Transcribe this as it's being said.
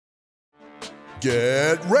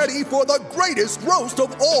Get ready for the greatest roast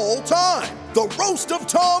of all time, the Roast of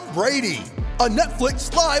Tom Brady, a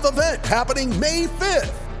Netflix live event happening May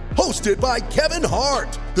 5th. Hosted by Kevin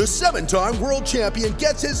Hart, the 7-time world champion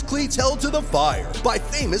gets his cleats held to the fire by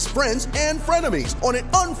famous friends and frenemies on an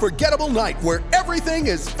unforgettable night where everything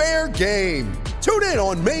is fair game. Tune in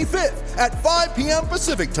on May 5th at 5 p.m.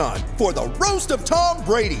 Pacific time for the Roast of Tom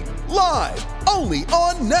Brady, live only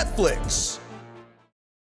on Netflix.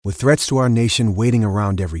 With threats to our nation waiting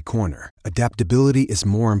around every corner, adaptability is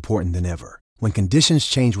more important than ever. When conditions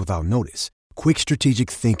change without notice, quick strategic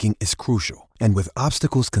thinking is crucial. And with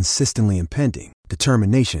obstacles consistently impending,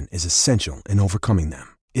 determination is essential in overcoming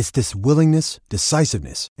them. It's this willingness,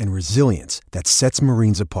 decisiveness, and resilience that sets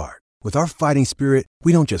Marines apart. With our fighting spirit,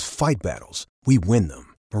 we don't just fight battles, we win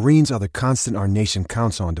them. Marines are the constant our nation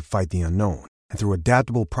counts on to fight the unknown. And through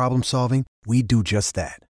adaptable problem solving, we do just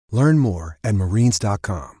that. Learn more at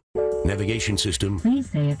marines.com. Navigation system. Please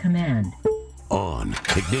say a command. On.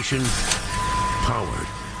 Ignition. Powered.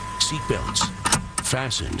 Seatbelts.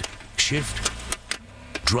 Fastened. Shift.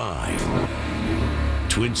 Drive.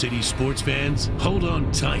 Twin Cities sports fans, hold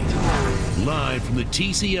on tight. Live from the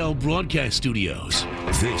TCL broadcast studios,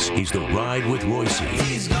 this is The Ride with Royce.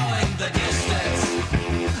 He's going the distance.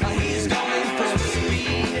 He's going full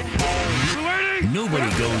speed. Nobody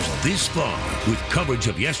goes this far with coverage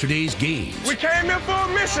of yesterday's games. We came here for a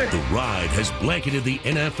mission. The Ride has blanketed the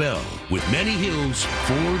NFL with Manny Hill's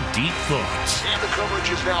 4 Deep Thoughts. And the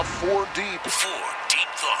coverage is now 4 deep. 4 Deep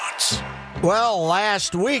Thoughts. Well,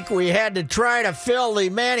 last week we had to try to fill the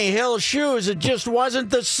Manny Hill shoes. It just wasn't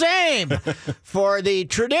the same for the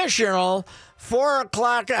traditional 4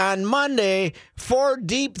 o'clock on Monday, 4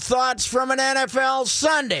 Deep Thoughts from an NFL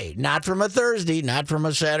Sunday. Not from a Thursday, not from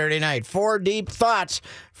a Saturday night. 4 Deep Thoughts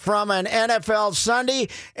from an NFL Sunday.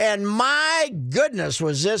 And my goodness,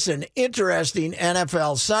 was this an interesting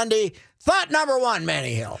NFL Sunday. Thought number 1,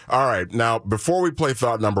 Manny Hill. All right. Now, before we play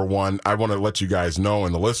thought number 1, I want to let you guys know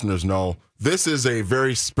and the listeners know this is a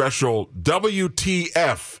very special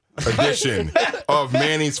WTF edition of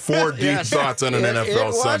Manny's 4 Deep Thoughts on an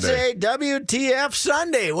NFL Sunday. It was a WTF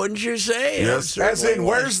Sunday, wouldn't you say? Yes. As in,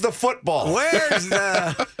 where's the football? Where's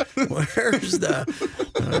the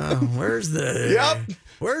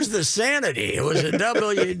sanity? It was a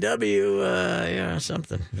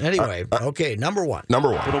something. Anyway, okay, number 1.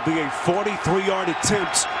 Number 1. It'll be a 43-yard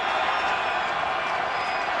attempt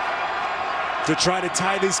to try to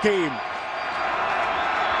tie this game.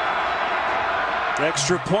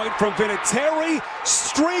 Extra point from Vinatieri,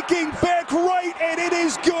 streaking back right, and it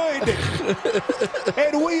is good.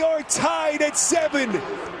 And we are tied at 7.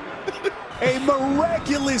 A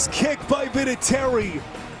miraculous kick by Vinatieri.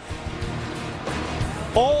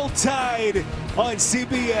 All tied on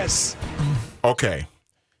CBS. Okay.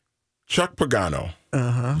 Chuck Pagano,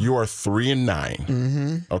 you are 3-9.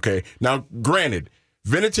 Mm-hmm. Okay. Now, granted,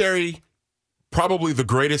 Vinatieri, probably the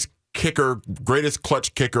greatest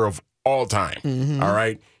clutch kicker of all time. Mm-hmm. All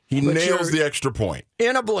right. He nails the extra point.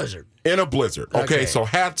 In a blizzard. Okay. So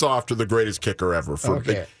hats off to the greatest kicker ever.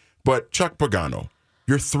 But Chuck Pagano,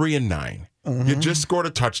 you're 3-9. Mm-hmm. You just scored a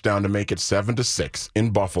touchdown to make it 7-6 in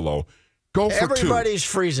Buffalo. Go for 2. Everybody's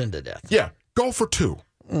freezing to death. Yeah. Go for 2.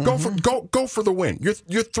 Mm-hmm. Go for the win. You're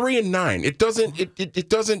 3-9. It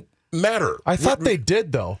doesn't matter. I thought they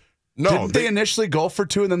did though. No, didn't they initially go for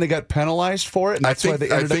 2 and then they got penalized for it? And that's why they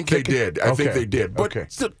ended up kicking? They did. I think they did.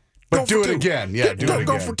 But still, but do it again. Yeah, do it again.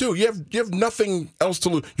 Go for 2. You have nothing else to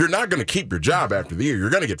lose. You're not going to keep your job after the year. You're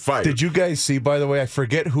going to get fired. Did you guys see, by the way, I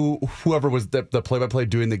forget whoever was the play-by-play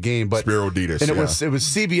doing the game, but Spiro Ditas. And it was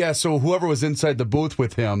CBS, so whoever was inside the booth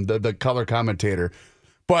with him, the color commentator.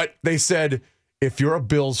 But they said, if you're a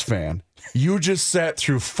Bills fan, you just sat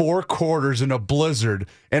through 4 quarters in a blizzard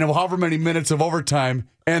and however many minutes of overtime,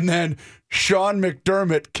 and then Sean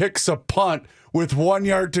McDermott kicks a punt with 1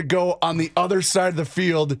 yard to go on the other side of the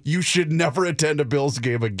field. You should never attend a Bills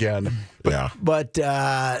game again. But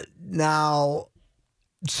now,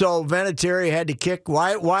 so Vinatieri had to kick.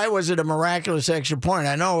 Why was it a miraculous extra point?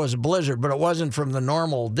 I know it was a blizzard, but it wasn't from the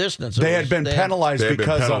normal distance. They had been penalized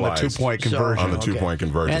because on the 2-point conversion. On the 2-point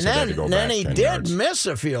conversion. And then he did miss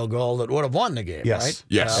a field goal that would have won the game, right?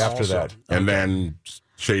 Yes. After that. And then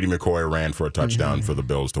Shady McCoy ran for a touchdown for the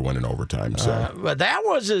Bills to win in overtime. So, but that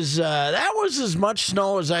was as much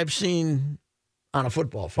snow as I've seen on a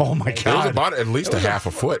football field. Oh my it was God! about at least a half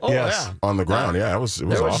a foot. Oh, yeah. On the ground. Yeah, it was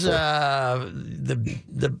There awful. was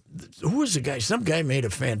the who was the guy? Some guy made a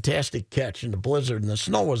fantastic catch in the blizzard, and the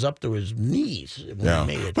snow was up to his knees when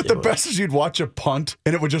he made it. But the best is you'd watch a punt,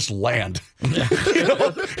 and it would just land.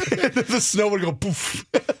 The snow would go poof.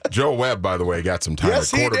 Joe Webb, by the way, got some time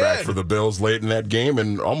Yes, at he quarterback did. for the Bills late in that game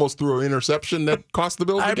and almost threw an interception that cost the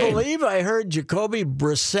Bills the I game. believe I heard Jacoby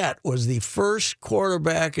Brissett was the first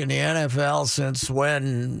quarterback in the NFL since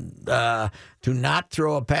when to not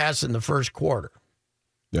throw a pass in the first quarter.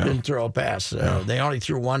 Yeah. Didn't throw a pass. They only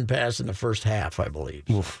threw one pass in the first half, I believe.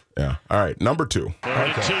 Yeah. All right, number 2. 3rd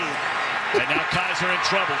and 2. And now Kaiser in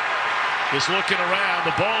trouble. Is looking around.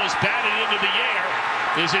 The ball is batted into the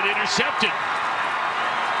air. Is it intercepted?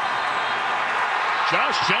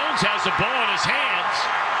 Josh Jones has the ball in his hands.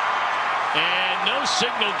 And no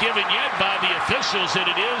signal given yet by the officials that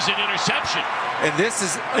it is an interception. And this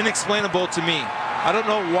is inexplainable to me. I don't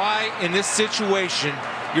know why in this situation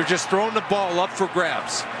you're just throwing the ball up for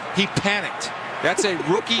grabs. He panicked. That's a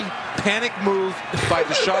rookie panic move by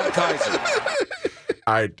Deshaun Kaiser.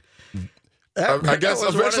 I guess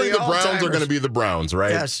eventually the Browns are going to be the Browns,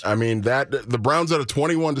 right? Yes. I mean, the Browns had a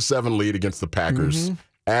 21-7 lead against the Packers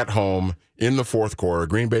at home in the fourth quarter.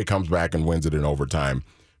 Green Bay comes back and wins it in overtime.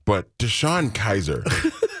 But Deshaun Kaiser,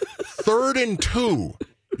 3rd and 2,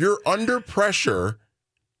 you're under pressure.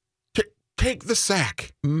 Take the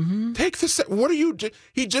sack. Take the sack. What are you?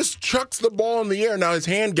 He just chucks the ball in the air. Now his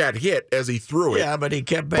hand got hit as he threw it. Yeah, but he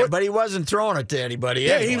kept back. But he wasn't throwing it to anybody.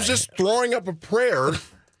 Yeah, anyway. he was just throwing up a prayer,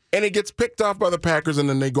 and it gets picked off by the Packers, and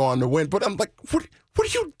then they go on to win. But I'm like, what are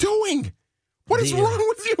you doing? What is wrong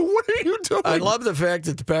with you? What are you doing? I love the fact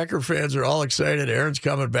that the Packer fans are all excited. Aaron's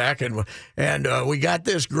coming back, and we got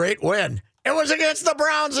this great win. It was against the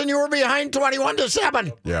Browns, and you were behind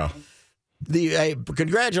 21-7. Yeah.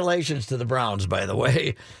 Congratulations to the Browns, by the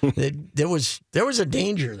way. There was a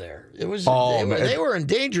danger there. It was they were in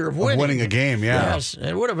danger of winning a game. Yeah, yes,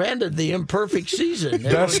 it would have ended the imperfect season.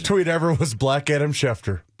 Best tweet ever was Black Adam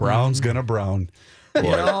Schefter. Brown's gonna brown. You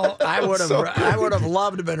know, I would have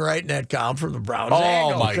loved to have been writing that column from the Browns.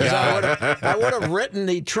 Oh my God! I would have written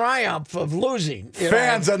the triumph of losing.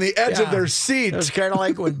 Fans on the edge of their seat. It was kind of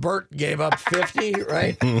like when Bert gave up 50,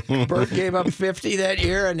 right? Bert gave up 50 that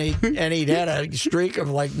year, and he'd had a streak of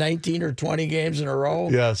like 19 or 20 games in a row.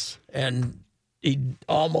 Yes, and he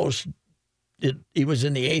almost. He was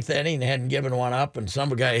in the 8th inning and hadn't given one up, and some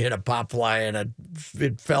guy hit a pop fly, and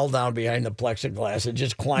it fell down behind the plexiglass and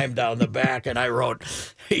just climbed down the back. And I wrote,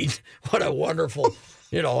 what a wonderful,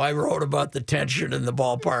 I wrote about the tension in the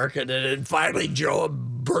ballpark. And then finally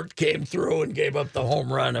Bert came through and gave up the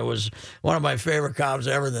home run. It was one of my favorite columns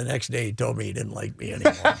ever. The next day he told me he didn't like me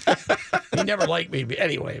anymore. He never liked me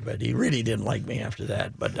anyway, but he really didn't like me after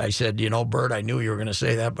that. But I said, Bert, I knew you were going to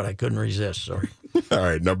say that, but I couldn't resist. Sorry. All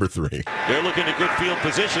right, number 3. They're looking at good field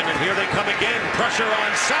position, and here they come again. Pressure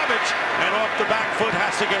on Savage, and off the back foot,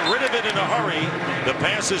 has to get rid of it in a hurry. The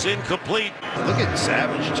pass is incomplete. Look at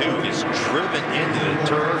Savage, too. He's driven into the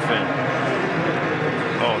turf, and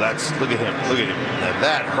look at him. Now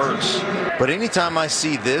that hurts. But anytime I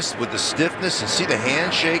see this with the stiffness and see the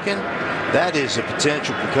hand shaking, that is a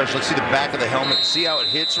potential concussion. Let's see the back of the helmet. See how it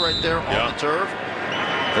hits right there on the turf?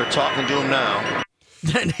 They're talking to him now.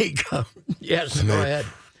 Then he goes, yes, go ahead.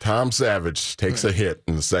 Tom Savage takes a hit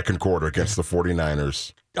in the second quarter against the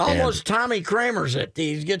 49ers. Almost Tommy Kramer's it.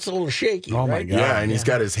 He gets a little shaky. Oh, my right? God. Yeah, and he's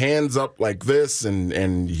got his hands up like this,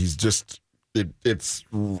 and he's just... It's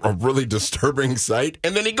a really disturbing sight,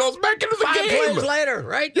 and then he goes back into the game. 5 plays later,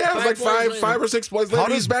 right? Yeah, it was like five or six plays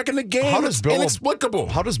later. He's back in the game. It's inexplicable.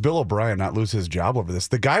 How does Bill O'Brien not lose his job over this?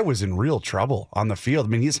 The guy was in real trouble on the field. I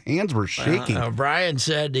mean, his hands were shaking. O'Brien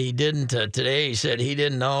said he didn't today. He said he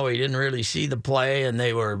didn't know. He didn't really see the play, and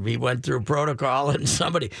he went through protocol. And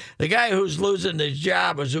the guy who's losing his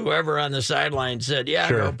job was whoever on the sideline said, "Yeah,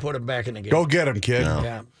 Sure. go put him back in the game. Go get him, kid."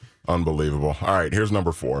 Yeah. Unbelievable. All right, here's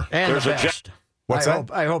number 4. And the best. What's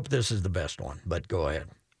that? I hope this is the best one, but go ahead.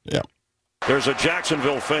 Yeah. There's a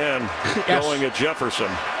Jacksonville fan going at Jefferson,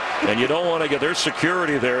 and you don't want to there's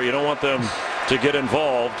security there. You don't want them to get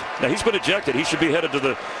involved. Now, he's been ejected. He should be headed to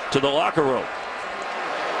the locker room.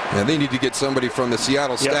 Yeah, they need to get somebody from the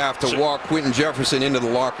Seattle staff to walk Quentin Jefferson into the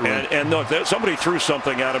locker room. And look, somebody threw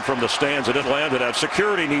something at him from the stands and it landed at.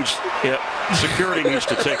 Security needs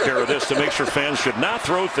to take care of this to make sure fans should not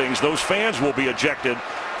throw things. Those fans will be ejected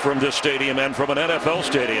from this stadium and from an NFL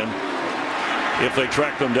stadium if they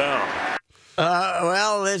track them down.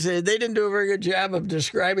 They didn't do a very good job of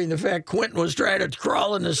describing the fact Quentin was trying to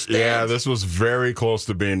crawl in the stands. Yeah, this was very close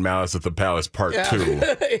to being Malice at the Palace Part 2.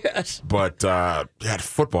 Yes. But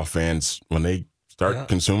football fans, when they start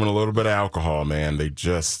consuming a little bit of alcohol, man, they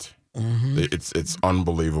just it's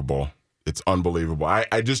unbelievable. It's unbelievable.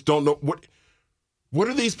 I just don't know what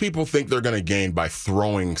do these people think they're going to gain by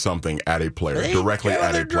throwing something at a player, directly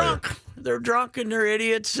at a player? Drunk. They're drunk and they're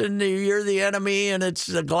idiots, and you're the enemy, and it's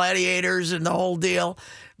the gladiators and the whole deal.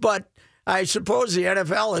 But I suppose the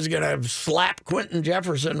NFL is going to slap Quentin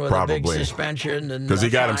Jefferson with a big suspension. Because he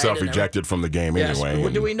got himself ejected from the game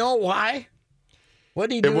anyway. Do we know why? What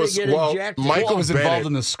did he do to get ejected? Michael was involved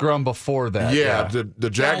in the scrum before that. Yeah, the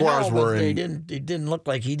Jaguars were in. It didn't look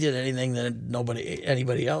like he did anything that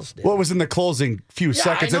anybody else did. Well, it was in the closing few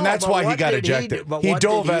seconds, and that's why he got ejected. He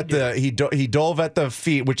dove at the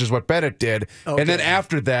feet, which is what Bennett did, and then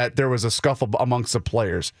after that, there was a scuffle amongst the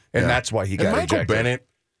players, and that's why he got ejected. Michael Bennett,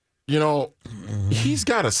 he's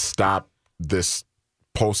got to stop this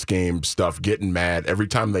post-game stuff, getting mad every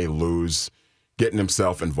time they lose, getting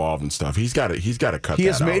himself involved and stuff. He's got to cut that out. He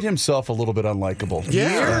has made himself a little bit unlikable.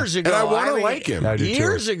 Years ago, and I want to like him.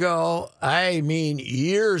 Years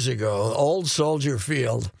ago, Old Soldier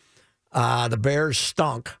Field, the Bears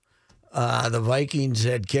stunk. The Vikings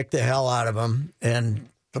had kicked the hell out of them, and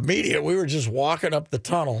the media, we were just walking up the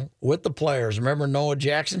tunnel with the players. Remember Noah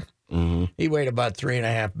Jackson? Mm-hmm. He weighed about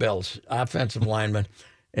 3.5 pounds, offensive lineman,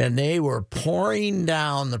 and they were pouring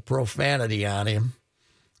down the profanity on him.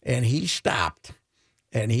 And he stopped,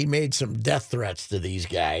 and he made some death threats to these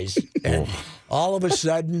guys. And all of a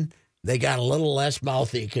sudden, they got a little less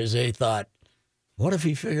mouthy because they thought, what if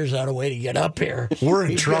he figures out a way to get up here? We're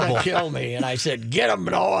in trouble. He's gonna kill me. And I said, get him,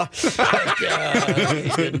 Noah. But,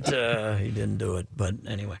 he didn't do it. But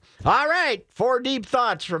anyway. All right. 4 deep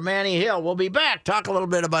thoughts from Manny Hill. We'll be back. Talk a little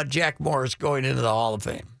bit about Jack Morris going into the Hall of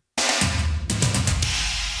Fame.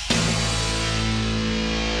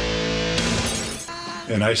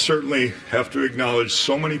 And I certainly have to acknowledge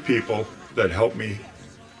so many people that helped me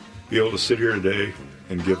be able to sit here today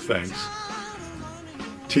and give thanks.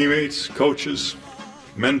 Teammates, coaches,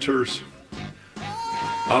 mentors,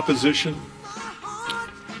 opposition.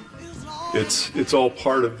 It's all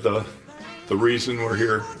part of the reason we're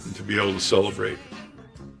here and to be able to celebrate.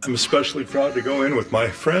 I'm especially proud to go in with my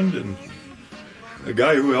friend and a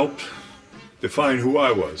guy who helped define who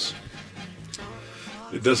I was.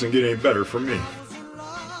 It doesn't get any better for me.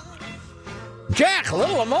 Jack, a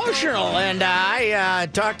little emotional, and I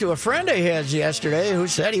talked to a friend of his yesterday who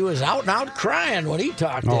said he was out and out crying when he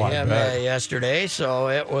talked to him yesterday. So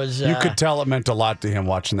it was. You could tell it meant a lot to him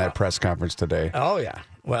watching that press conference today. Oh, yeah.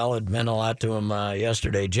 Well, it meant a lot to him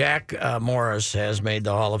yesterday. Jack Morris has made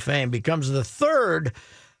the Hall of Fame, becomes the third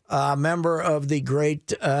member of the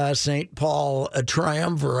great St. Paul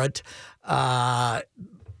triumvirate. I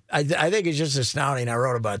think it's just astounding. I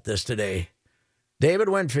wrote about this today. David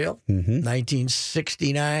Winfield,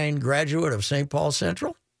 1969 graduate of St. Paul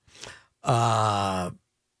Central, and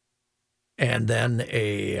then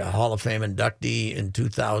a Hall of Fame inductee in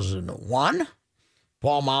 2001.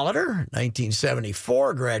 Paul Molitor,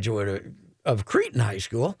 1974 graduate of Cretin High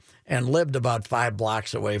School, and lived about 5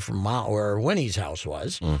 blocks away from where Winnie's house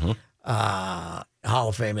was. Hall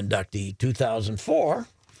of Fame inductee 2004.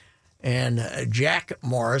 And Jack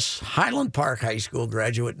Morris, Highland Park High School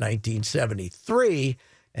graduate 1973,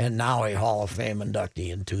 and now a Hall of Fame inductee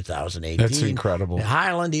in 2018. That's incredible. In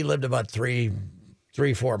Highland, he lived about 4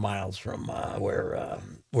 miles from where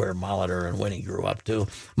Molitor and Winnie grew up too.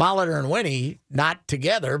 Molitor and Winnie, not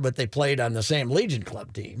together, but they played on the same Legion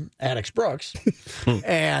Club team, Attucks Brooks.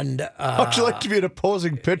 And how'd you like to be an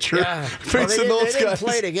opposing pitcher facing those guys? They didn't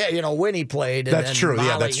play together. Winnie played. And that's true.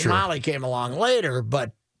 Molly, That's true. Molly came along later,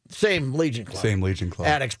 but same Legion Club.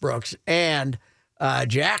 Attucks Brooks. And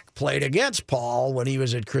Jack played against Paul when he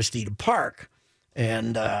was at Christina Park.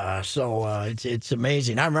 And so it's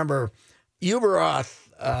amazing. I remember Uberoth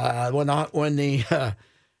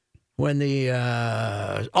when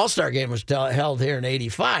the All-Star game was held here in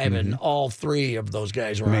 '85, and all 3 of those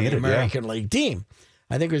guys were on the American League team.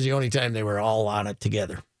 I think it was the only time they were all on it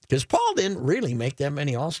together. Because Paul didn't really make that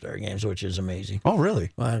many All-Star games, which is amazing. Oh,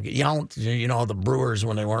 really? Well, the Brewers,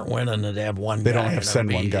 when they weren't winning, they'd have one guy. They don't have to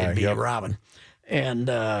send one guy. It'd be Robin. And,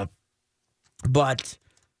 but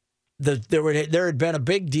there had been a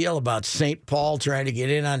big deal about St. Paul trying to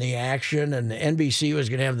get in on the action, and the NBC was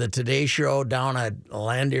going to have the Today Show down at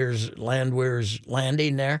Landwehr's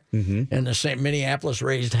Landing there. And the Minneapolis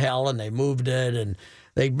raised hell, and they moved it, and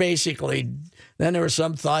they basically, then there was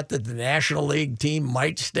some thought that the National League team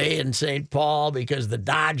might stay in St. Paul because the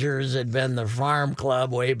Dodgers had been the farm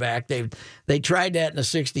club way back. They tried that in the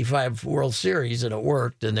 65 World Series, and it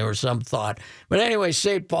worked, and there was some thought. But anyway,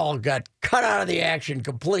 St. Paul got cut out of the action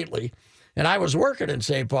completely. And I was working in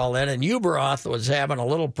St. Paul then, and Uberoth was having a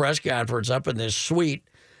little press conference up in this suite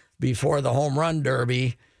before the home run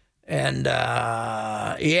derby And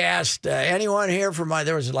he asked, anyone here from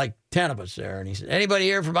there was like 10 of us there. And he said, anybody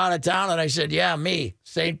here from out of town? And I said, yeah, me,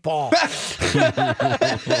 St. Paul. But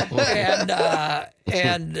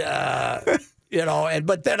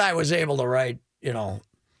then I was able to write,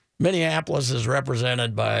 Minneapolis is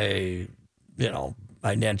represented by,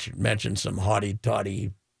 I mentioned some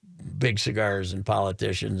haughty-taughty big cigars and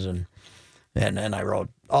politicians. And then I wrote,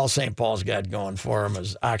 all St. Paul's got going for them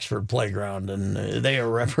is Oxford Playground, and they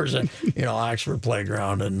represent, Oxford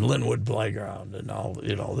Playground and Linwood Playground and all,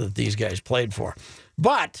 that these guys played for.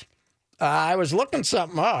 But I was looking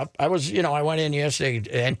something up. I went in yesterday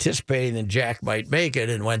anticipating that Jack might make it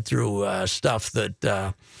and went through stuff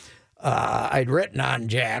that I'd written on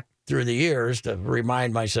Jack through the years to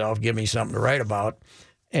remind myself, give me something to write about.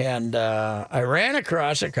 And I ran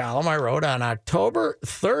across a column I wrote on October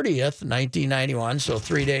 30th, 1991, so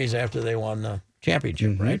 3 days after they won the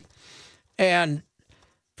championship, right? And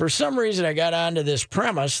for some reason, I got onto this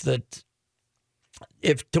premise that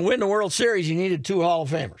to win the World Series, you needed 2 Hall of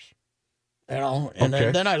Famers, And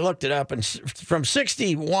then I looked it up, and from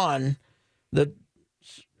 61,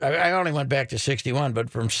 I only went back to 61, but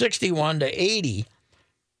from 61 to 80,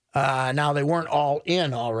 now they weren't all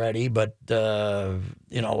in already, but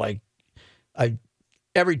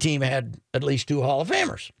every team had at least 2 Hall of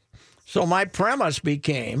Famers. So my premise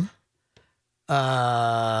became with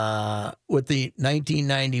the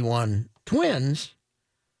 1991 Twins,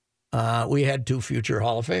 we had 2 future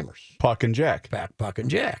Hall of Famers, Puck and Jack. Puck and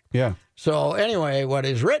Jack. Yeah. So anyway, what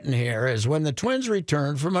is written here is when the Twins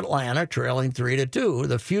returned from Atlanta, trailing 3-2,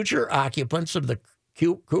 the future occupants of the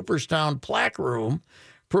Cooperstown Plaque Room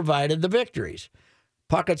provided the victories.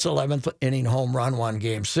 Puckett's 11th inning home run won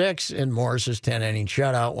Game 6, and Morris's 10-inning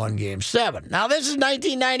shutout won Game 7. Now, this is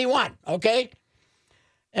 1991, okay?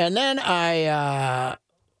 And then I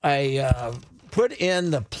put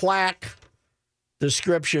in the plaque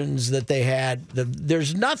descriptions that they had.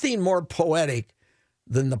 There's nothing more poetic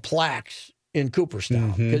than the plaques in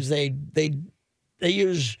Cooperstown because they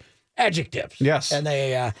use adjectives. Yes. And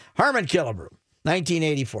they Harmon Killebrew.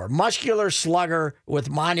 1984, muscular slugger with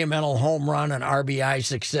monumental home run and RBI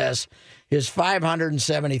success. His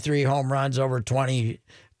 573 home runs over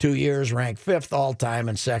 22 years ranked 5th all-time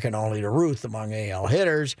and second only to Ruth among AL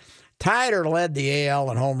hitters. Tied or led the AL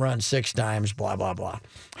in home runs 6 times, blah, blah, blah.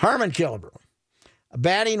 Harmon Killebrew, a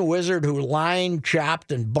batting wizard who lined,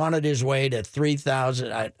 chopped, and bunted his way to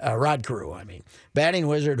 3,000, Rod Carew, batting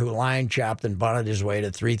wizard who lined, chopped, and bunted his way to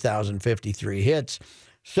 3,053 hits.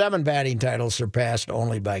 7 batting titles surpassed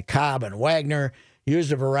only by Cobb and Wagner.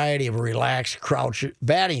 Used a variety of relaxed crouch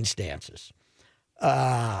batting stances.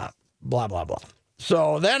 Blah, blah, blah.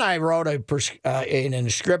 So then I wrote an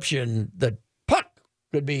inscription that Puck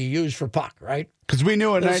could be used for Puck, right? Because we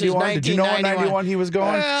knew in 91. Did you know in 91 he was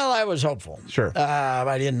going? Well, I was hopeful. Sure.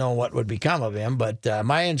 I didn't know what would become of him, but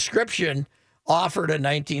my inscription offered in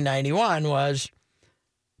 1991 was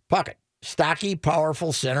Puckett. Stocky,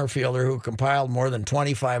 powerful center fielder who compiled more than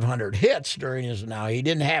 2,500 hits during his. Now he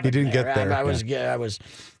didn't have it. He didn't get there.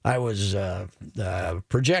 I was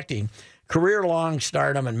projecting career-long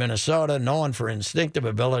stardom in Minnesota, known for instinctive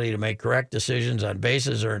ability to make correct decisions on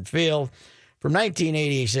bases or in field. From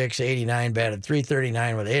 1986-89, batted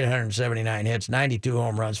 .339 with 879 hits, 92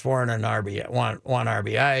 home runs, 401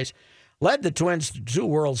 RBIs. Led the Twins to 2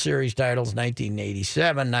 World Series titles,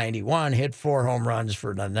 1987-91. Hit 4 home runs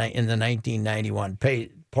in the 1991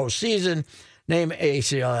 postseason. Named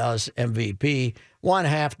ACLS MVP. Won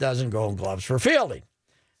half dozen Gold Gloves for fielding.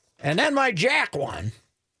 And then my Jack one.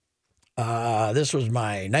 This was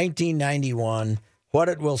my 1991 What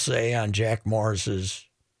It Will Say on Jack Morris's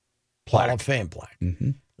Hall of Fame plaque.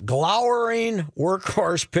 Glowering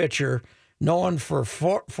workhorse pitcher known for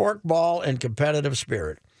forkball and competitive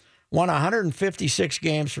spirit. Won 156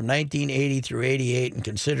 games from 1980 through 88 and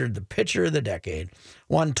considered the pitcher of the decade.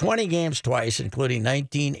 Won 20 games twice, including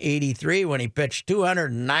 1983 when he pitched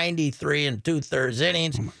 293 and 2/3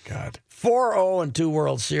 innings. Oh, my God. 4-0 in 2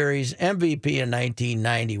 World Series. MVP in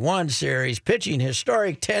 1991 series. Pitching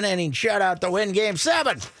historic 10-inning shutout to win Game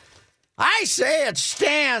 7. I say it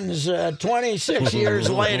stands 26 years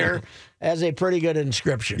later as a pretty good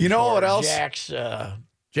inscription. You know what else?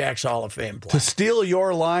 Jack's Hall of Fame plaque. To steal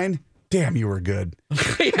your line, damn, you were good.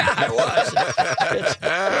 Yeah, I was.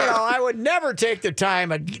 I would never take the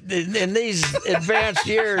time in these advanced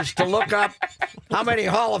years to look up how many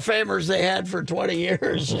Hall of Famers they had for 20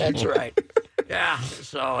 years. That's right. Yeah,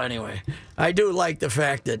 so anyway, I do like the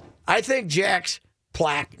fact that I think Jack's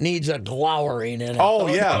plaque needs a glowering in it. Oh,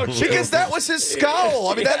 yeah. Because that was his scowl.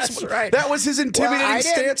 I mean, that's right. That was his intimidating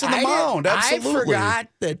stance on the mound. Absolutely. I forgot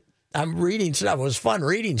that I'm reading stuff. It was fun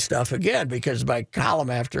reading stuff again because my column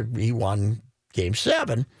after he won Game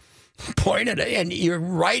 7 pointed, and you're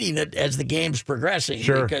writing it as the game's progressing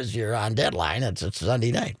because you're on deadline. It's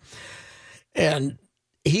Sunday night. And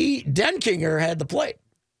Denkinger had the plate.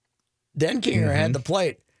 Had the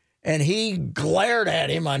plate. And he glared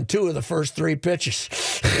at him on 2 of the first 3 pitches.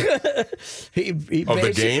 he of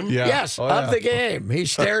the game? Yeah. Yes, of the game. He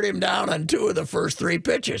stared him down on 2 of the first 3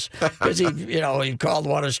 pitches because he called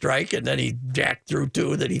one a strike, and then he jacked through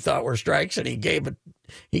 2 that he thought were strikes, and he gave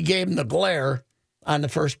him the glare on the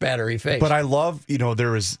first batter he faced. But I love,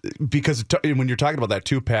 there is, because when you're talking about that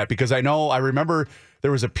too, Pat, because I remember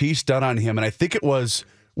there was a piece done on him, and I think it was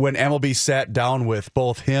when MLB sat down with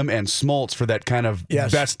both him and Smoltz for that kind of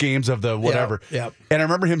best games of the whatever. Yep. And I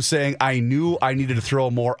remember him saying, I knew I needed to throw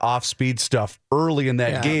more off-speed stuff early in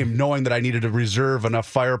that game, knowing that I needed to reserve enough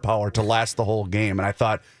firepower to last the whole game. And I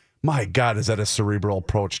thought, my God, is that a cerebral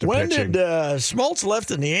approach to pitching? When did Smoltz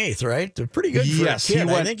left in the 8th, right? Pretty good for a kid.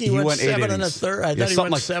 I think he went 7 1/3. I thought he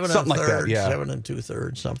went 7 1/3, 7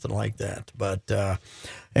 2/3, something like that. But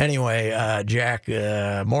anyway, Jack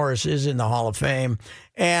Morris is in the Hall of Fame.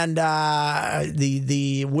 And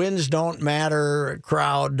the wins don't matter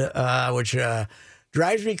crowd, which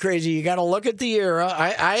drives me crazy. You got to look at the era.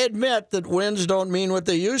 I admit that wins don't mean what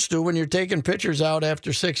they used to when you're taking pitchers out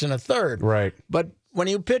after 6 1/3. Right. But when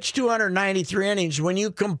you pitch 293 innings, when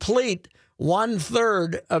you complete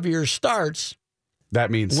 1/3 of your starts, that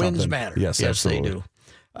means wins something. matter. Yes, absolutely. They do.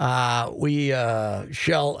 We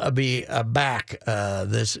shall be back.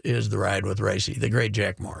 This is The Ride with Ricey. The great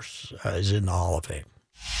Jack Morris is in the Hall of Fame.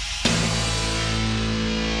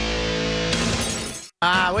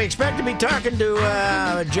 We expect to be talking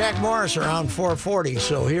to Jack Morris around 4:40,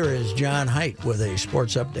 so here is John Haidt with a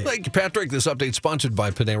sports update. Thank you, Patrick. This update sponsored by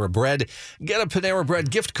Panera Bread. Get a Panera Bread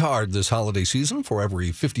gift card this holiday season. For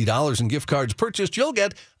every $50 in gift cards purchased, you'll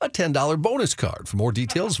get a $10 bonus card. For more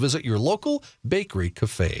details, visit your local bakery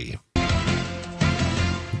cafe.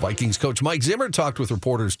 Vikings coach Mike Zimmer talked with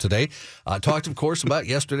reporters today. Talked, of course, about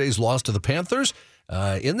yesterday's loss to the Panthers.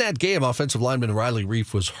 In that game, offensive lineman Riley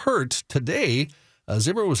Reiff was hurt. Today,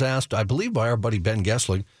 Zimmer was asked, I believe, by our buddy Ben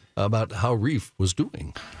Gessling about how Reiff was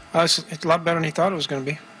doing. It's a lot better than he thought it was going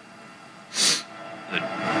to be.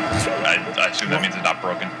 I assume that means it's not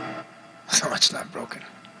broken. No, it's not broken.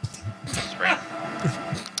 Sprain.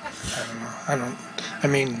 I don't know. I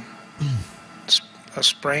mean, a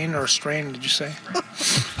sprain or a strain, did you say?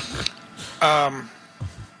 I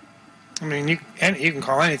mean, you can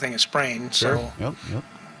call anything a sprain, so Yep.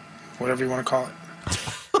 whatever you want to call it.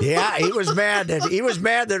 Yeah, he was mad that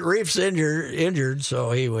Reiff's injured,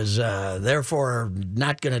 so he was therefore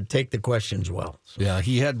not going to take the questions well. So. Yeah,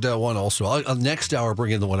 he had one also. Next hour,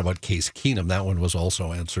 bring in the one about Case Keenum. That one was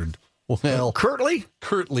also answered. Well, Curtly,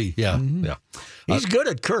 yeah, yeah. He's good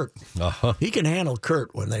at Kurt. Uh-huh. He can handle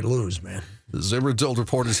Kurt when they lose, man. Zimmer told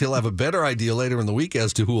reporters he'll have a better idea later in the week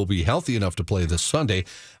as to who will be healthy enough to play this Sunday.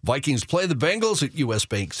 Vikings play the Bengals at U.S.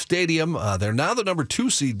 Bank Stadium. They're now the number 2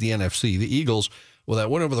 seed in the NFC. The Eagles, well,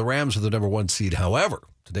 that win over the Rams are the number 1 seed. However,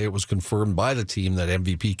 today it was confirmed by the team that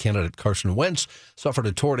MVP candidate Carson Wentz suffered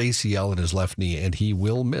a torn ACL in his left knee, and he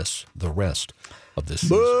will miss the rest of this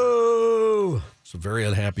season. Boo! So very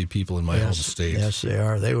unhappy people in my home state. Yes, they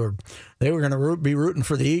are. They were going to be rooting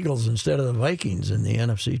for the Eagles instead of the Vikings in the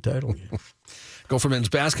NFC title game. Gopher men's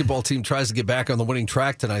basketball team tries to get back on the winning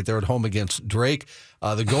track tonight. They're at home against Drake.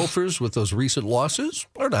 The Gophers, with those recent losses,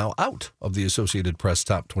 are now out of the Associated Press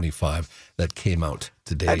Top 25 that came out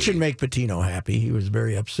today. That should make Patino happy. He was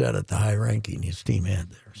very upset at the high ranking his team had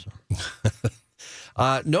there. So.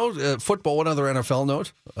 Football, one other NFL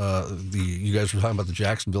note. You guys were talking about the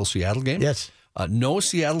Jacksonville-Seattle game? Yes. No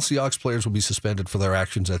Seattle Seahawks players will be suspended for their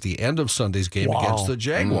actions at the end of Sunday's game against the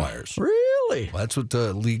Jaguars. Really? Well, that's what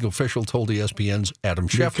the league official told ESPN's Adam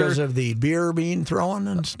Schefter. Because of the beer being thrown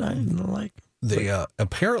and the like? They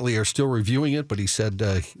apparently are still reviewing it, but he said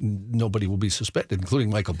nobody will be suspended, including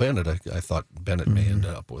Michael Bennett. I thought Bennett may end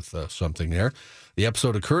up with something there. The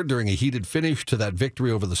episode occurred during a heated finish to that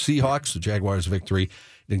victory over the Seahawks, the Jaguars' victory.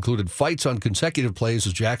 It included fights on consecutive plays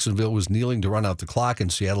as Jacksonville was kneeling to run out the clock,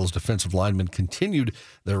 and Seattle's defensive linemen continued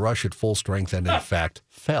their rush at full strength and, in fact,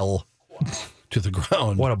 fell to the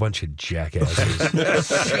ground. What a bunch of jackasses.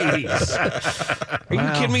 Jeez. Are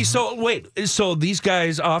you kidding me? So these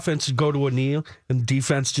guys, offense go to a knee and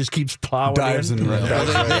defense just keeps plowing dives in.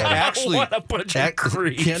 What a bunch of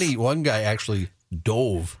creep. Kenny, one guy actually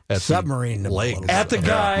dove at submarine the leg. At the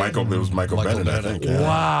guy. It was Michael Bennett, I think. Yeah.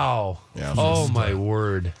 Wow. Yeah. Oh, my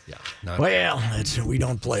word. Yeah. Well, we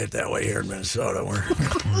don't play it that way here in Minnesota. We're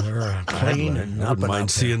clean and I up wouldn't and mind up.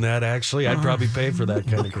 seeing that, actually. I'd probably pay for that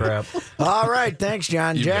kind of crap. All right. Thanks,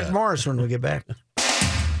 John. You Jack bet. Morris when we get back.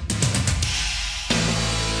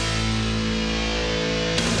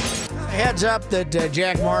 Heads up that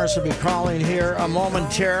Jack Morris will be calling here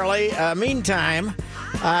momentarily. Meantime,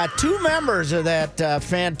 two members of that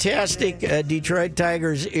fantastic Detroit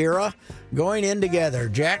Tigers era going in together.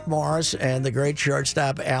 Jack Morris and the great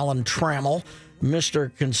shortstop Alan Trammell,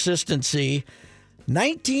 Mr. Consistency.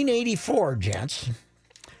 1984, gents.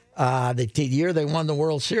 The year they won the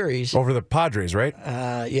World Series. Over the Padres, right?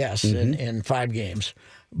 Yes, in 5 games.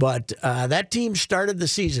 But that team started the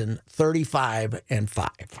season 35-5.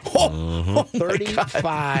 Oh,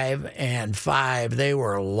 35-5. They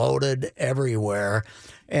were loaded everywhere.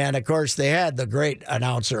 And, of course, they had the great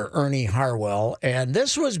announcer, Ernie Harwell. And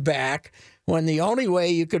this was back when the only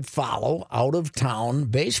way you could follow out-of-town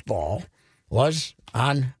baseball was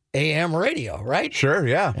on AM radio, right? Sure,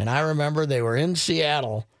 yeah. And I remember they were in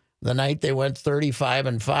Seattle the night they went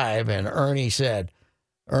 35-5, and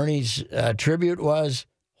Ernie's tribute was,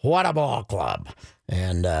 "What a ball club."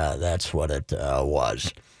 And that's what it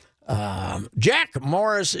was. Jack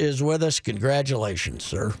Morris is with us. Congratulations,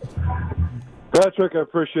 sir. Patrick, I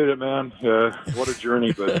appreciate it, man. What a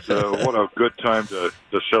journey, but what a good time to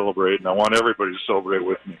celebrate, and I want everybody to celebrate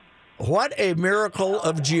with me. What a miracle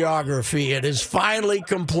of geography. It is finally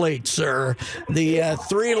complete, sir. The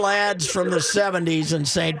 3 lads from the 70s in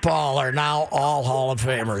St. Paul are now all Hall of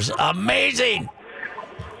Famers. Amazing.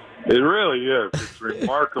 It really is. It's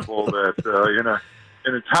remarkable that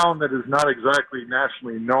in a town that is not exactly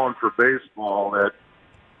nationally known for baseball that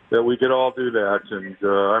we could all do that. And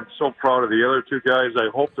I'm so proud of the other 2 guys. I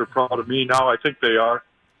hope they're proud of me now. I think they are.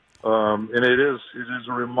 And it is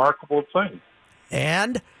a remarkable thing.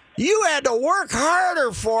 And you had to work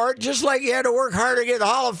harder for it, just like you had to work harder to get the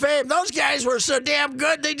Hall of Fame. Those guys were so damn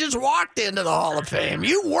good, they just walked into the Hall of Fame.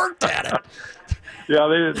 You worked at it. Yeah,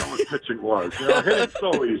 they didn't know what pitching was. Hitting's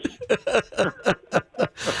so easy.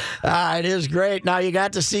 It is great. Now, you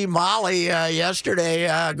got to see Molly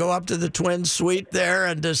yesterday go up to the Twins suite there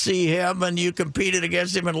and to see him, and you competed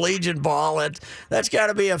against him in Legion Ball. That's got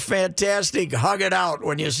to be a fantastic hug it out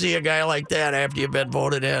when you see a guy like that after you've been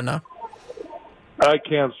voted in, huh? I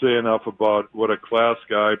can't say enough about what a class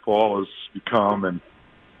guy Paul has become and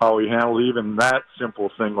how he handled even that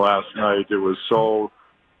simple thing last night. It was so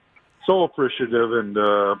appreciative, and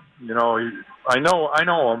I know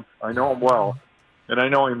him well, and I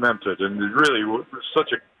know he meant it, and it really was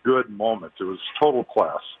such a good moment. It was total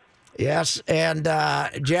class. Yes, and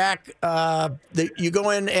Jack, you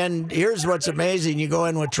go in, and here's what's amazing: you go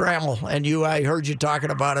in with Trammell, and I heard you talking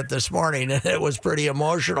about it this morning, and it was pretty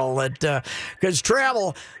emotional. Because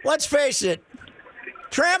Trammell, let's face it,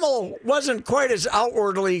 Trammell wasn't quite as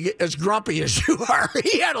outwardly as grumpy as you are.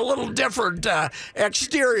 He had a little different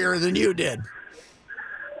exterior than you did.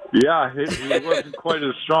 Yeah, he wasn't quite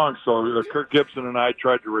as strong, so Kirk Gibson and I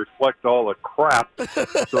tried to reflect all the crap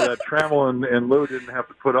so that Trammell and Lou didn't have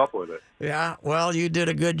to put up with it. Yeah, well, you did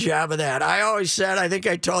a good job of that. I always said, I think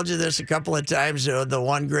I told you this a couple of times, the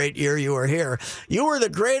one great year you were here, you were the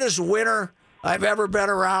greatest winner I've ever been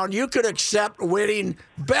around. You could accept winning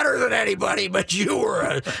better than anybody, but you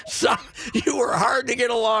were hard to get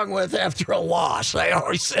along with after a loss. I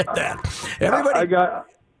always said that.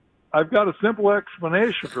 I've got a simple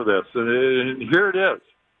explanation for this, and here it is.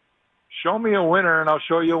 Show me a winner, and I'll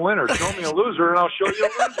show you a winner. Show me a loser, and I'll show you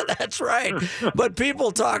a loser. That's right. But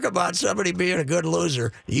people talk about somebody being a good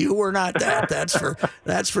loser. You were not that.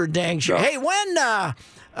 That's for dang sure. Hey, when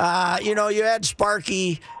you had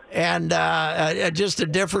Sparky and just a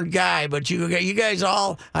different guy, but you guys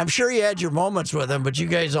all, I'm sure you had your moments with him, but you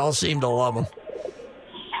guys all seem to love him.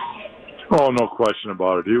 Oh, no question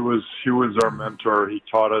about it. He was our mentor. He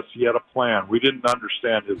taught us. He had a plan. We didn't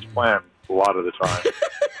understand his plan a lot of the time,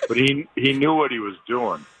 but he knew what he was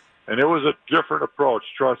doing, and it was a different approach.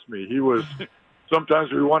 Trust me.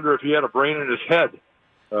 Sometimes we wonder if he had a brain in his head,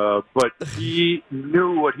 but he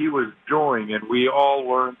knew what he was doing, and we all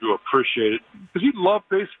learned to appreciate it because he loved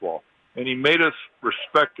baseball, and he made us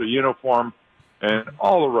respect the uniform and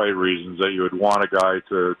all the right reasons that you would want a guy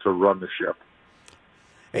to run the ship.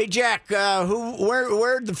 Hey, Jack,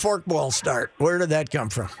 where did the forkball start? Where did that come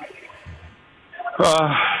from?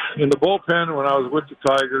 In the bullpen when I was with the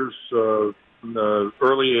Tigers in the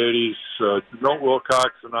early 80s, Milt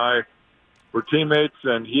Wilcox and I were teammates,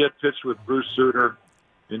 and he had pitched with Bruce Sutter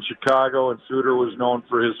in Chicago, and Sutter was known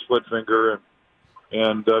for his split finger. And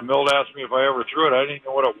And Milt asked me if I ever threw it. I didn't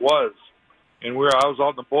know what it was. And I was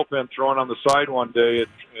out in the bullpen throwing on the side one day. It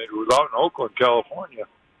was out in Oakland, California.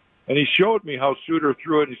 And he showed me how Suter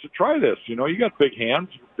threw it. And he said, try this. You got big hands,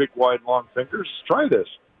 big, wide, long fingers. Try this.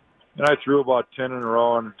 And I threw about 10 in a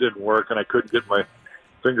row, and it didn't work, and I couldn't get my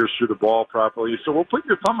fingers through the ball properly. He said, well, put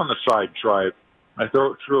your thumb on the side, try it. I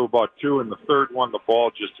threw about 2, and the third one, the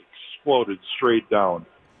ball just exploded straight down.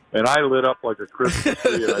 And I lit up like a Christmas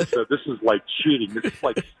tree, and I said, this is like cheating. This is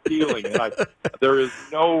like stealing. And there is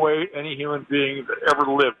no way any human being that ever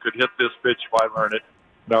lived could hit this pitch if I learned it.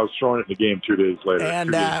 And I was throwing it in the game 2 days later.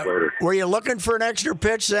 And were you looking for an extra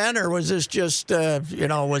pitch then, or was this just,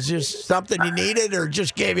 was this something you needed, or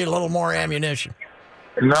just gave you a little more ammunition?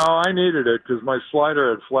 No, I needed it because my slider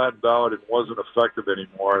had flattened out and wasn't effective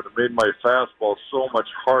anymore. And it made my fastball so much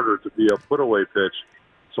harder to be a put-away pitch.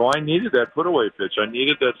 So I needed that put-away pitch. I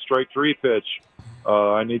needed that strike 3 pitch.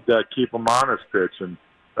 I need that keep 'em honest pitch, and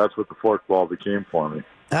that's what the forkball became for me.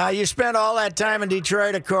 You spent all that time in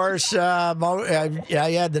Detroit, of course. I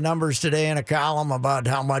had the numbers today in a column about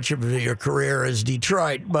how much of your career is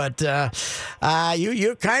Detroit, but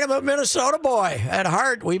you're kind of a Minnesota boy at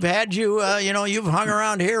heart. We've had you, you've hung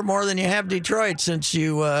around here more than you have Detroit since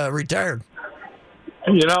you retired.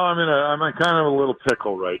 I'm in kind of a little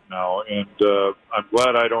pickle right now, and I'm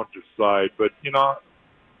glad I don't decide. But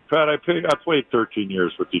Pat, I played 13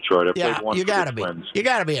 years with Detroit. I played once you gotta be. Twins. You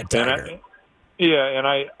gotta be a Tiger. And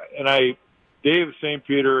I, Dave St.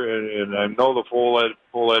 Peter and I know the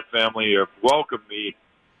Follett family have welcomed me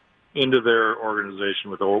into their organization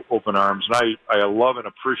with open arms, and I love and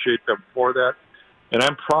appreciate them for that. And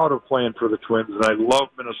I'm proud of playing for the Twins, and I love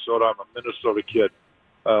Minnesota. I'm a Minnesota kid.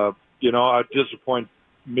 I'd disappoint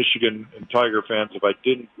Michigan and Tiger fans if I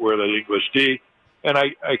didn't wear the English D. And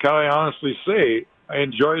I kind of honestly say I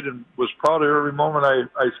enjoyed and was proud of every moment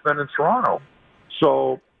I spent in Toronto.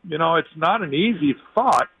 So, it's not an easy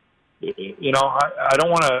thought. I don't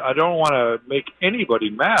want to make anybody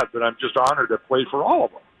mad, but I'm just honored to play for all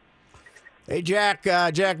of them. Hey, Jack.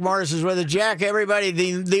 Jack Morris is with us. Jack, everybody,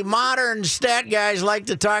 the modern stat guys like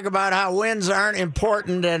to talk about how wins aren't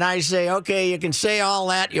important, and I say, okay, you can say all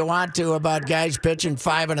that you want to about guys pitching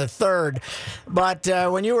 5 1/3, but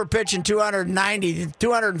when you were pitching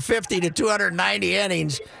 250 to 290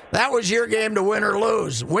 innings, that was your game to win or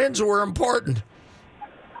lose. Wins were important.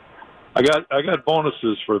 I got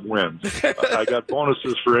bonuses for wins. I got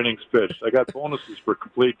bonuses for innings pitched. I got bonuses for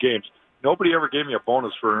complete games. Nobody ever gave me a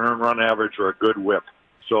bonus for an earned run average or a good whip.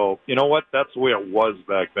 So, you know what? That's the way it was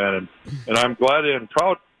back then. And I'm glad and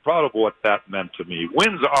proud of what that meant to me.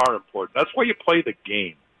 Wins are important. That's why you play the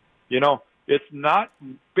game. It's not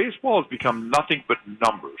 – baseball has become nothing but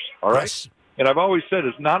numbers, all right? Yes. And I've always said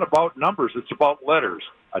it's not about numbers. It's about letters,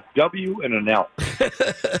 a W and an L.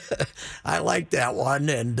 I like that one,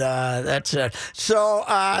 and that's it. So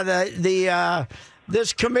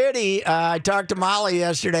this committee, I talked to Molly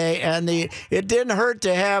yesterday, and it didn't hurt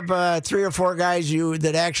to have 3 or 4 guys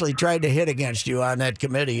that actually tried to hit against you on that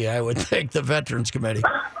committee, I would think, the Veterans Committee.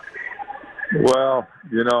 Well,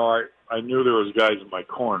 I knew there was guys in my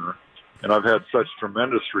corner, and I've had such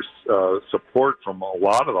tremendous support from a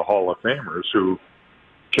lot of the Hall of Famers who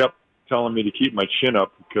kept telling me to keep my chin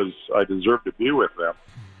up because I deserve to be with them.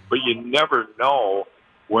 But you never know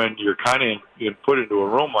when you're kind of put into a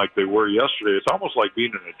room like they were yesterday. It's almost like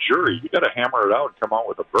being in a jury. You got to hammer it out and come out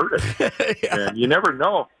with a verdict. Yeah. And you never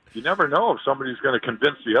know. You never know if somebody's going to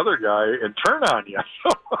convince the other guy and turn on you.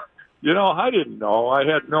 So, I didn't know. I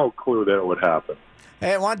had no clue that it would happen.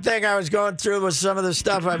 Hey, one thing I was going through was some of the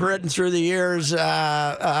stuff I've written through the years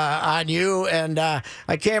on you, and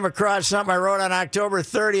I came across something I wrote on October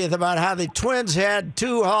 30th about how the Twins had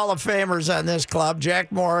 2 Hall of Famers on this club,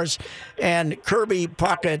 Jack Morris and Kirby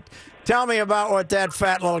Puckett. Tell me about what that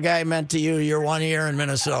fat little guy meant to you your 1 year in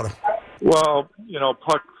Minnesota. Well,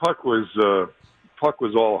 Puck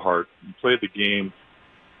was all heart. He played the game.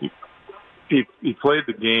 He played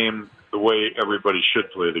the game the way everybody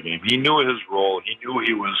should play the game. He knew his role. He knew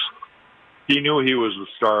he was a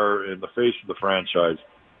star in the face of the franchise.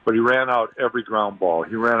 But he ran out every ground ball.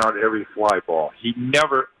 He ran out every fly ball. He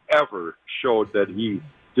never ever showed that he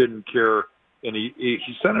didn't care, and he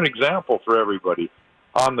set an example for everybody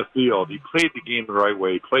on the field. He played the game the right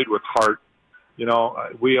way. He played with heart.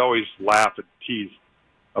 We always laugh and tease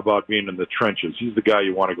about being in the trenches. He's the guy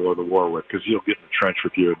you want to go to the war with because he'll get in the trench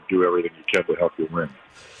with you and do everything he can to help you win.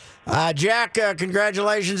 Jack,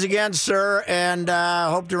 congratulations again, sir, and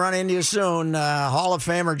hope to run into you soon. Hall of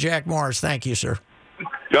Famer Jack Morris, thank you, sir.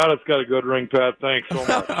 It's got a good ring, Pat. Thanks so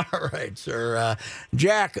much. All right, sir.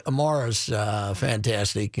 Jack Morris,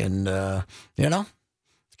 fantastic, and, it's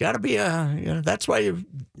got to be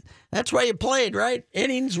that's why you played, right?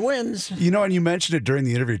 Innings, wins. You know, and you mentioned it during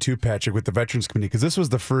the interview too, Patrick, with the Veterans Committee, because this was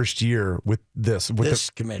the first year with this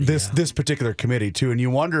committee, this particular committee too, and you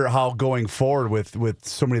wonder how going forward with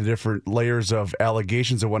so many different layers of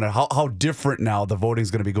allegations and whatnot, how different now the voting is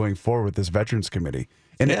going to be going forward with this Veterans Committee.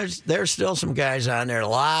 And there's still some guys on there. A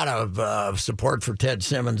lot of support for Ted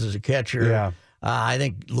Simmons as a catcher. Yeah. I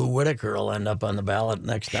think Lou Whitaker will end up on the ballot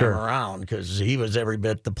next time around because he was every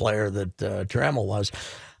bit the player that Trammell was.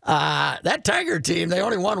 That Tiger team, they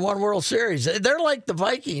only won one World Series. They're like the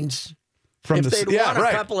Vikings. If they'd won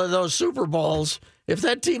a couple of those Super Bowls, if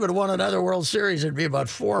that team had won another World Series, it'd be about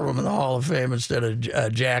 4 of them in the Hall of Fame instead of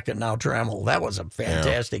Jack and now Trammell. That was a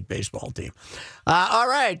fantastic baseball team. All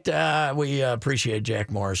right. We appreciate Jack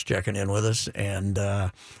Morris checking in with us. And I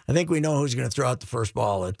think we know who's going to throw out the first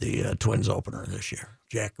ball at the Twins opener this year.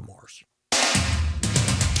 Jack Morris.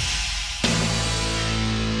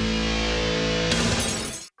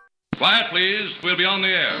 Quiet, please. We'll be on the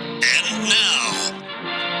air. And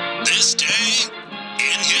now, this day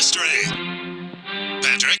in history.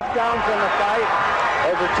 Patrick. Downs in the fight.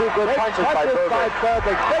 Those are 2 good punches by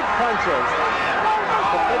Burbick. Big punches.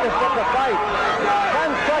 The biggest of the fight.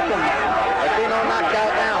 10 seconds. Latino knocked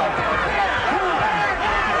out now.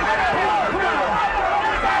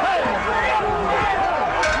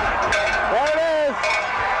 There it is.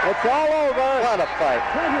 It's all over. What a fight.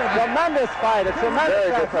 Tremendous fight. A tremendous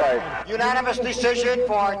Very good fight. Unanimous decision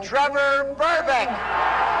for Trevor Burbick.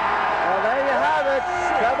 Well, there you have it.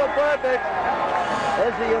 Trevor Burbick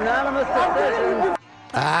is the unanimous decision.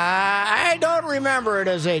 I don't remember it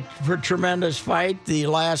as a tremendous fight. The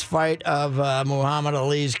last fight of Muhammad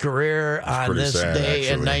Ali's career on this day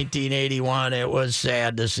in 1981. It was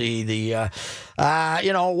sad to see the,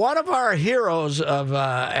 one of our heroes of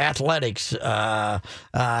athletics have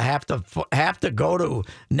to go to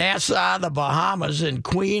Nassau, the Bahamas, and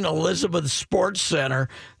Queen Elizabeth Sports Center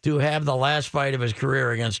to have the last fight of his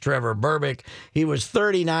career against Trevor Burbick. He was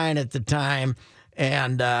 39 at the time.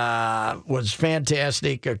 And was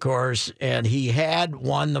fantastic, of course. And he had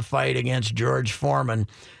won the fight against George Foreman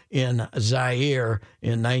in Zaire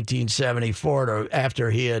in 1974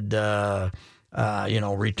 after he had, returned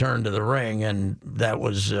to the ring. And that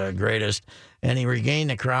was greatest. And he regained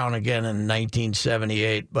the crown again in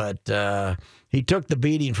 1978. But he took the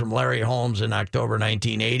beating from Larry Holmes in October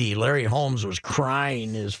 1980. Larry Holmes was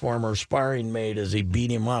crying, his former sparring mate, as he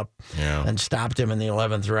beat him up and stopped him in the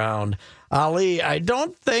 11th round. Ali, I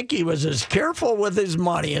don't think he was as careful with his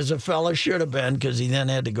money as a fella should have been, because he then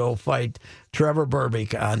had to go fight Trevor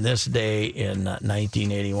Burbick on this day in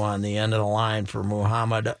 1981, the end of the line for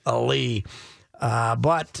Muhammad Ali.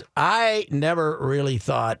 But I never really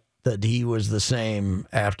thought that he was the same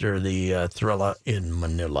after the Thrilla in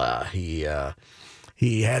Manila. He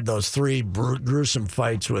had those 3 gruesome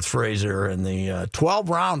fights with Frazier, and the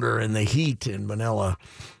 12-rounder in the heat in Manila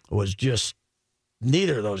was just,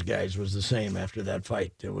 neither of those guys was the same after that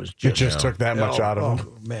fight. It was just, it just took that much out of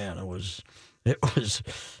him. Man, it was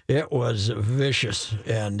vicious,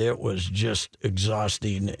 and it was just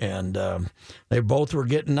exhausting. And they both were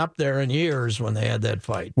getting up there in years when they had that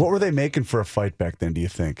fight. What were they making for a fight back then, do you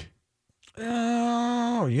think?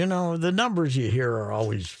 Oh, the numbers you hear are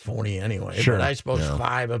always phony anyway. Sure. But I suppose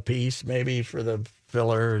 5 apiece maybe for the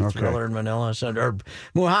Thriller in Manila. Or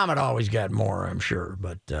Muhammad always got more, I'm sure.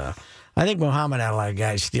 But I think Muhammad had a lot of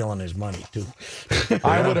guys stealing his money, too.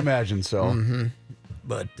 I would imagine so. Mm-hmm.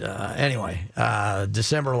 But anyway,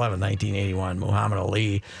 December 11, 1981, Muhammad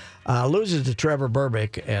Ali loses to Trevor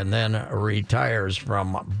Burbick and then retires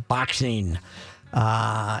from boxing.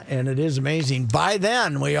 And it is amazing. By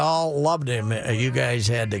then, we all loved him. You guys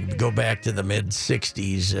had to go back to the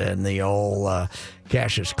mid-'60s and the old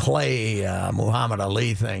Cassius Clay, Muhammad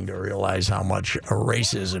Ali thing to realize how much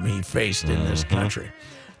racism he faced in this country.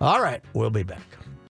 All right, we'll be back.